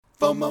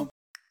FOMO.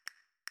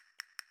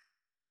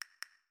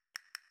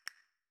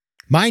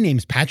 My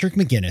name's Patrick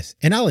McGinnis,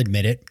 and I'll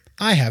admit it,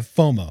 I have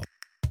FOMO.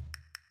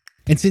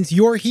 And since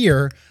you're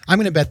here, I'm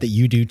going to bet that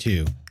you do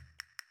too.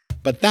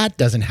 But that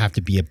doesn't have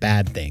to be a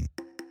bad thing.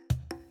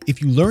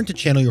 If you learn to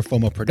channel your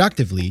FOMO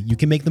productively, you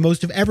can make the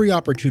most of every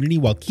opportunity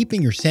while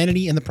keeping your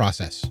sanity in the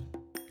process.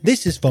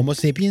 This is FOMO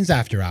Sapiens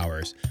After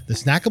Hours, the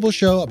snackable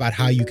show about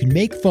how you can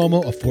make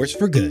FOMO a force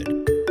for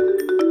good.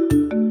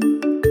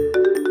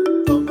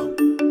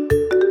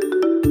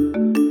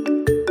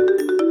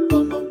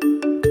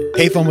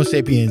 Hey FOMO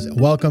Sapiens,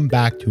 welcome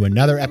back to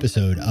another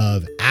episode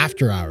of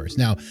After Hours.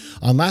 Now,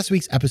 on last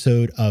week's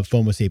episode of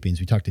FOMO Sapiens,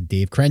 we talked to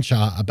Dave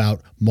Crenshaw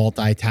about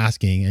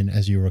multitasking, and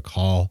as you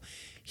recall,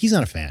 he's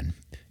not a fan.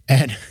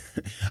 And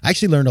I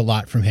actually learned a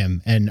lot from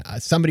him, and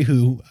somebody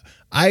who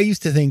I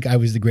used to think I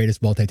was the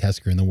greatest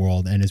multitasker in the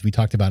world. And as we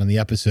talked about in the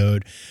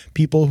episode,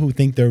 people who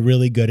think they're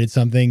really good at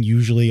something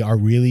usually are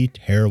really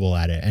terrible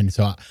at it. And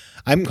so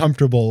I'm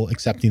comfortable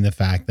accepting the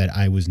fact that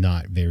I was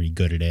not very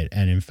good at it.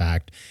 And in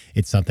fact,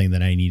 it's something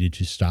that I needed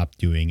to stop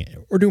doing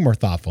or do more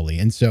thoughtfully.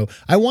 And so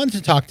I wanted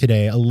to talk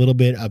today a little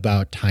bit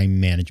about time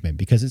management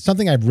because it's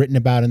something I've written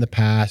about in the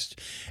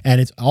past,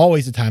 and it's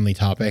always a timely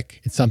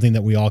topic. It's something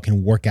that we all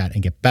can work at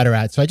and get better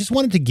at. So I just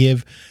wanted to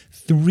give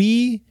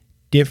 3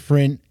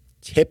 different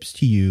tips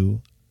to you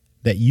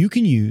that you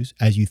can use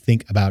as you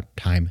think about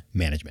time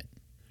management.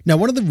 Now,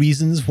 one of the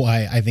reasons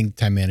why I think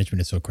time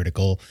management is so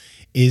critical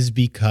is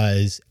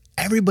because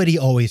everybody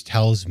always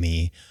tells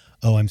me,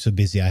 oh, I'm so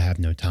busy, I have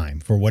no time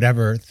for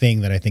whatever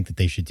thing that I think that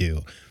they should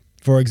do.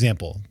 For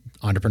example,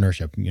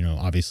 entrepreneurship,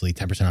 obviously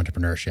 10%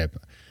 entrepreneurship.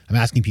 I'm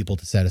asking people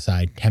to set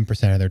aside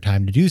 10% of their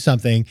time to do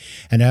something.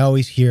 And I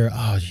always hear,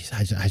 oh, geez,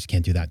 I just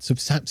can't do that. So it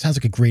sounds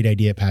like a great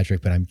idea,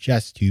 Patrick, but I'm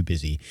just too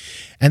busy.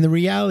 And the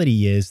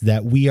reality is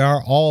that we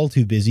are all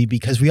too busy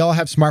because we all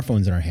have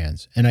smartphones in our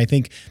hands. And I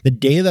think the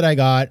day that I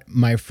got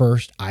my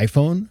first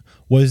iPhone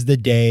was the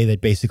day that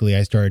basically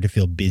I started to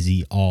feel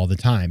busy all the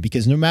time,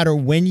 because no matter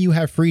when you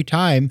have free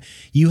time,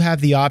 you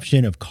have the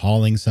option of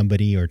calling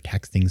somebody or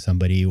texting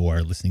somebody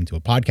or listening to a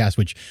podcast,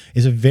 which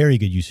is a very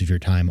good use of your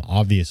time,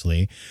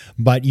 obviously,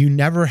 but you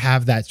never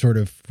have that sort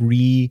of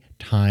free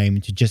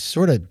time to just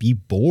sort of be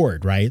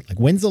bored, right? Like,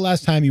 when's the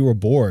last time you were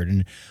bored?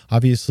 And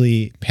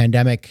obviously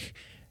pandemic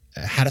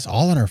had us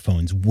all on our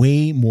phones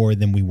way more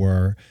than we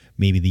were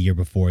maybe the year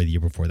before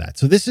that.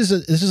 So this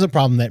is a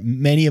problem that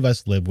many of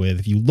us live with.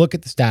 If you look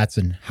at the stats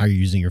and how you're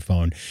using your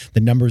phone, the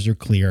numbers are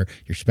clear.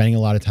 You're spending a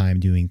lot of time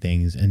doing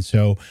things. And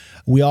so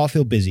we all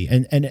feel busy.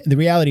 And the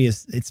reality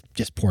is it's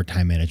just poor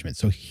time management.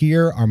 So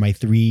here are my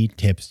 3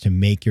 tips to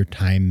make your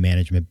time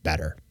management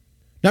better.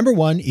 Number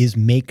 1 is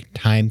make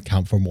time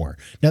count for more.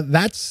 Now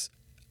that's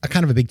a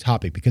kind of a big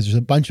topic because there's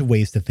a bunch of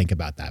ways to think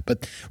about that.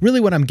 But really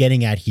what I'm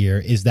getting at here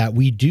is that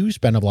we do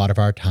spend a lot of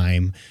our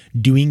time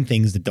doing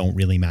things that don't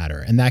really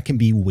matter. And that can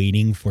be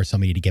waiting for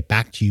somebody to get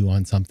back to you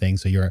on something.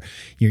 So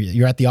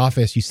you're at the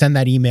office, you send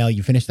that email,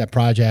 you finish that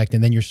project,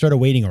 and then you're sort of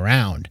waiting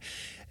around.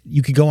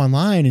 You could go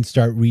online and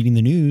start reading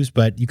the news,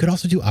 but you could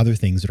also do other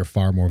things that are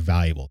far more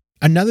valuable.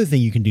 Another thing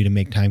you can do to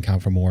make time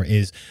count for more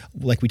is,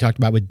 like we talked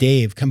about with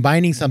Dave,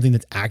 combining something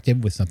that's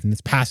active with something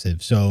that's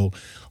passive. So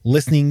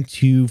listening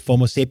to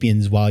FOMO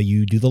Sapiens while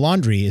you do the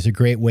laundry is a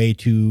great way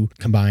to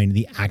combine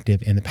the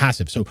active and the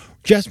passive. So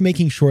just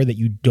making sure that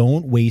you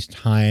don't waste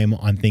time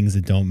on things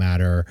that don't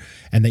matter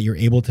and that you're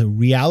able to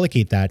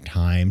reallocate that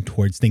time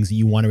towards things that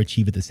you want to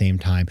achieve at the same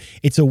time.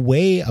 It's a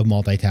way of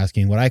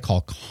multitasking, what I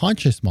call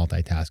conscious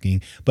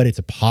multitasking, but it's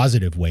a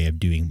positive way of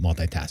doing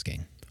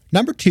multitasking.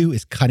 Number 2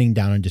 is cutting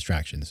down on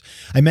distractions.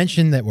 I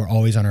mentioned that we're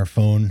always on our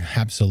phone,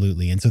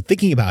 absolutely. And so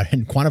thinking about it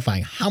and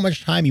quantifying how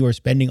much time you are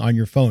spending on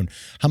your phone,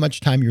 how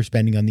much time you're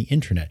spending on the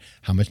internet,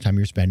 how much time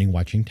you're spending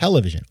watching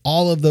television,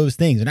 all of those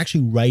things, and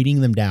actually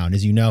writing them down.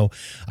 As you know,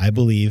 I'm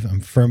a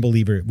firm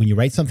believer, when you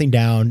write something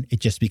down, it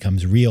just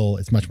becomes real,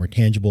 it's much more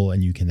tangible,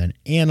 and you can then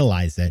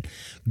analyze it.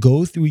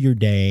 Go through your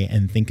day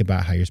and think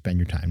about how you spend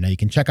your time. Now you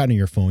can check out on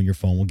your phone. Your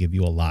phone will give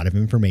you a lot of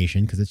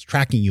information because it's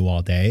tracking you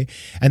all day.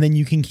 And then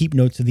you can keep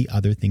notes of the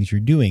other things you're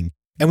doing.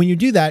 And when you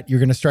do that, you're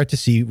going to start to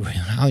see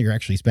how you're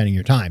actually spending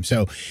your time.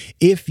 So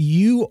if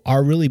you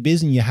are really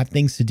busy and you have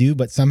things to do,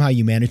 but somehow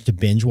you manage to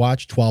binge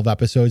watch 12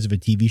 episodes of a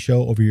TV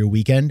show over your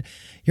weekend,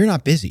 you're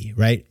not busy,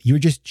 right? You're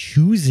just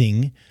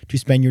choosing to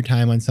spend your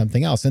time on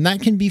something else. And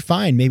that can be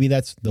fine. Maybe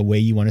that's the way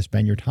you want to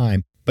spend your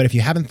time. But if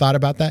you haven't thought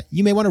about that,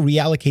 you may want to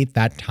reallocate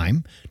that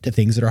time to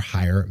things that are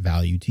higher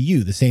value to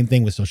you. The same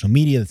thing with social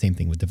media, the same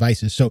thing with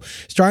devices. So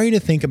starting to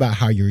think about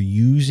how you're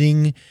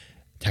using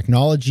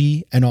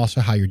technology and also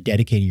how you're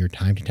dedicating your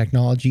time to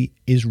technology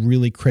is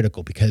really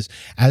critical, because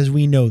as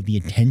we know, the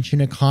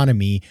attention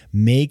economy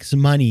makes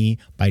money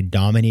by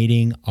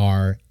dominating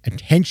our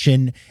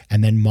attention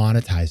and then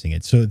monetizing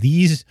it. So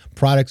these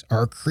products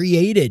are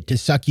created to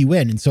suck you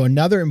in. And so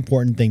another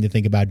important thing to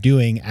think about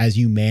doing as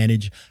you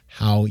manage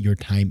how your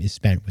time is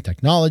spent with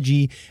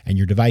technology and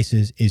your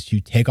devices is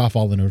to take off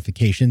all the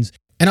notifications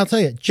And I'll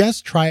tell you,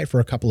 just try it for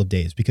a couple of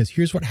days, because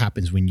here's what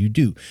happens when you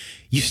do.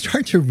 You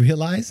start to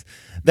realize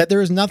that there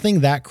is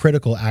nothing that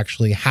critical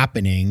actually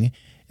happening,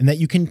 and that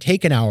you can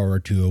take an hour or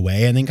two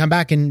away and then come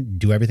back and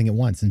do everything at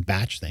once and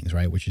batch things,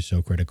 right? Which is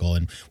so critical.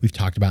 And we've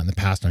talked about in the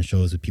past on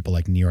shows with people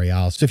like Nir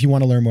Eyal. So if you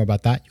want to learn more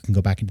about that, you can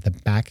go back into the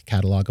back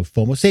catalog of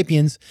FOMO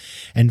Sapiens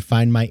and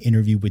find my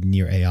interview with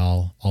Nir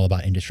Eyal all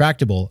about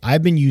Indistractable.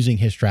 I've been using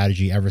his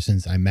strategy ever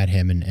since I met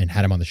him and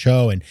had him on the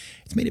show, and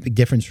it's made a big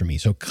difference for me.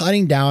 So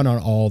cutting down on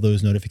all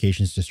those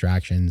notifications,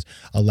 distractions,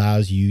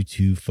 allows you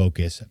to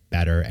focus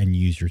better and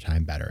use your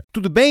time better.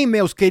 Tudo bem,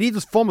 meus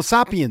queridos FOMO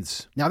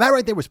Sapiens? Now that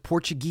right there was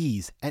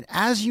Portuguese. And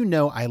as you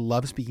know, I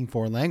love speaking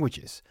foreign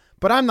languages.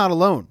 But I'm not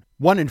alone.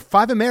 1 in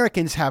 5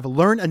 Americans have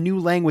learned a new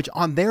language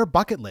on their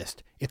bucket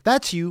list. If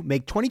that's you,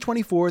 make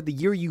 2024 the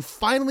year you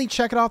finally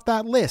check it off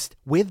that list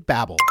with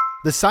Babbel,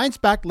 the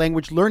science-backed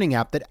language learning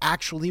app that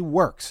actually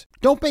works.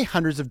 Don't pay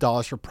hundreds of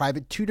dollars for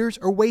private tutors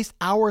or waste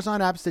hours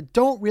on apps that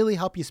don't really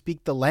help you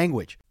speak the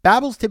language.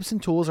 Babbel's tips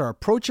and tools are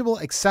approachable,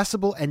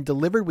 accessible, and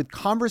delivered with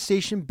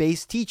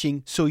conversation-based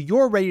teaching, so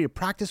you're ready to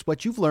practice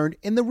what you've learned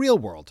in the real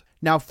world.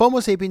 Now,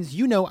 FOMO Sapiens,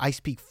 you know I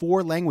speak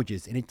 4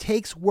 languages, and it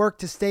takes work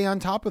to stay on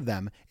top of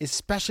them,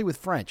 especially with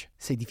French.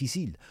 C'est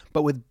difficile.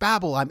 But with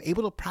Babbel, I'm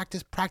able to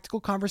practice practical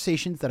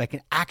conversations that I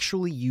can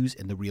actually use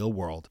in the real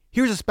world.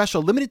 Here's a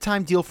special limited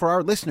time deal for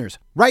our listeners.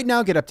 Right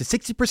now, get up to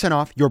 60%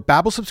 off your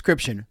Babbel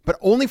subscription, but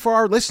only for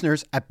our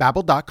listeners at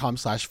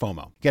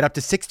babbel.com/FOMO. Get up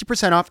to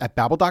 60% off at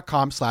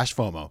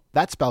babbel.com/FOMO.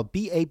 That's spelled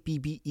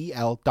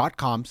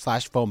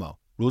BABBEL.com/FOMO.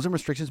 Rules and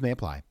restrictions may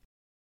apply.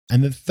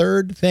 And the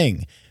third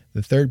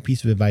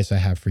piece of advice I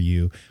have for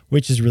you,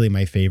 which is really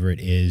my favorite,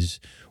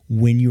 is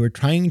when you are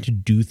trying to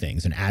do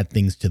things and add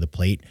things to the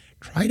plate,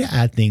 try to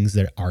add things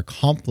that are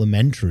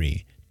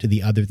complementary to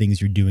the other things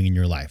you're doing in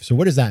your life. So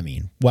what does that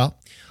mean? Well,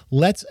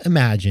 let's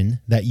imagine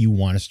that you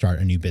want to start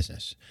a new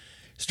business.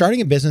 Starting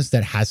a business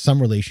that has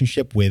some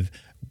relationship with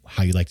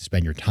how you like to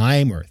spend your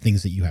time, or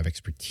things that you have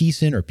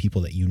expertise in, or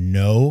people that you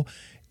know,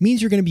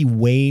 means you're going to be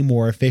way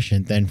more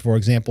efficient than, for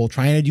example,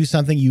 trying to do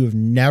something you have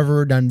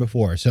never done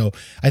before. So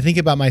I think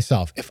about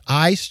myself. If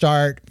I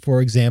start,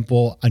 for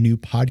example, a new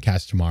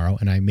podcast tomorrow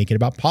and I make it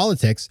about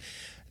politics,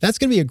 that's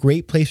going to be a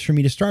great place for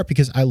me to start,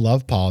 because I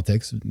love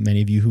politics.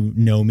 Many of you who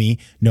know me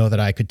know that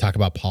I could talk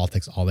about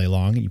politics all day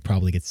long, and you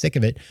probably get sick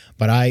of it,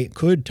 but I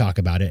could talk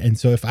about it. And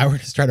so if I were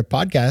to start a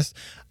podcast,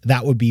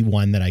 that would be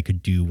one that I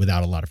could do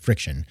without a lot of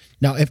friction.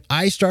 Now, if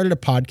I started a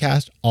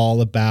podcast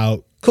all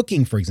about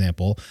cooking, for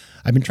example,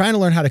 I've been trying to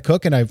learn how to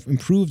cook and I've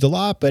improved a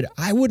lot, but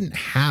I wouldn't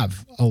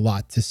have a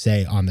lot to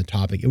say on the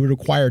topic. It would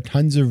require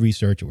tons of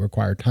research. It would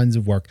require tons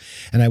of work,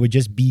 and I would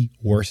just be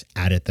worse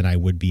at it than I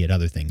would be at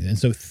other things. And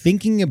so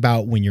thinking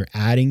about when you're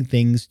adding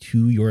things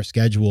to your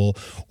schedule,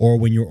 or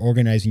when you're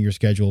organizing your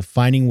schedule,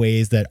 finding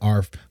ways that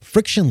are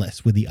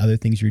frictionless with the other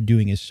things you're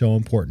doing is so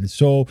important.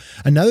 So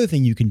another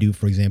thing you can do,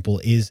 for example,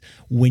 is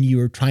when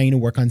you're trying to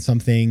work on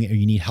something or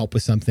you need help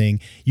with something,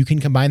 you can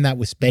combine that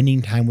with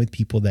spending time with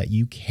people that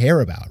you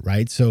care about,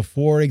 right? So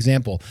for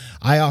example,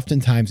 I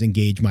oftentimes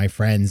engage my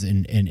friends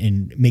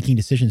in making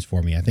decisions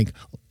for me. I think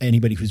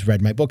anybody who's read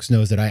my books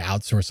knows that I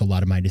outsource a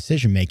lot of my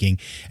decision making.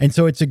 And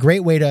so it's a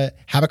great way to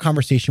have a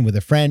conversation with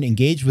a friend,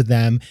 engage with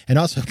them, and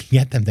also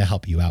get them to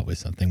help you out with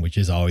something, which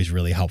is always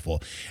really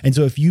helpful. And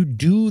so if you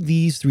do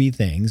these 3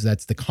 things,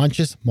 that's the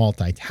conscious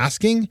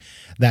multitasking,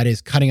 that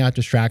is cutting out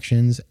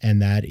distractions, and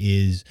that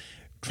is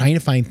trying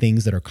to find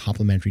things that are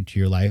complementary to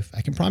your life,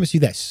 I can promise you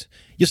this: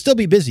 you'll still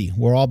be busy.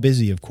 We're all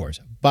busy, of course,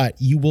 but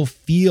you will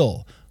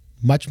feel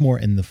much more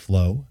in the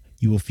flow.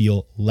 You will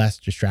feel less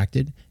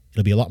distracted.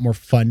 It'll be a lot more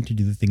fun to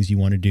do the things you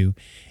want to do,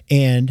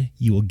 and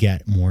you will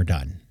get more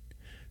done.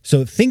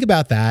 So think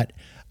about that.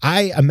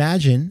 I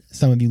imagine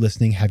some of you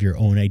listening have your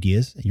own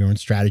ideas, your own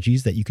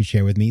strategies that you could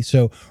share with me.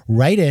 So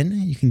write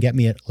in. You can get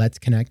me at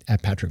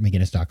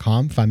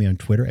letsconnect@patrickmcginnis.com. Find me on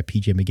Twitter at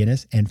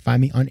PJMcGinnis, and find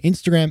me on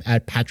Instagram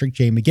at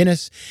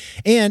PatrickJMcGinnis.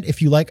 And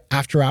if you like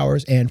After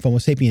Hours and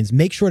FOMO Sapiens,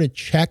 make sure to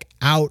check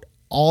out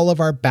all of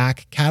our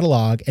back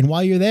catalog. And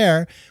while you're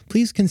there,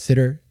 please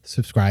consider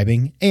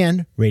subscribing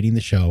and rating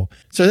the show.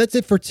 So that's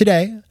it for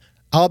today.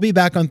 I'll be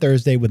back on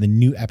Thursday with a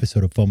new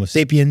episode of FOMO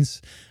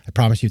Sapiens. I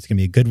promise you it's going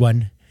to be a good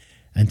one.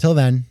 Until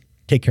then,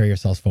 take care of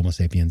yourselves, FOMO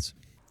Sapiens.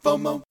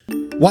 FOMO.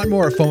 Want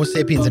more of FOMO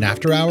Sapiens and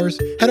After Hours?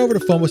 Head over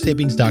to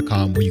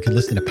FOMOSapiens.com, where you can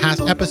listen to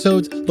past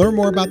episodes, learn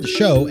more about the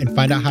show, and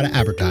find out how to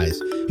advertise.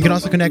 You can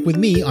also connect with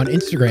me on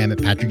Instagram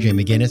at Patrick J.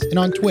 McGinnis and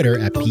on Twitter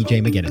at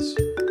PJ McGinnis.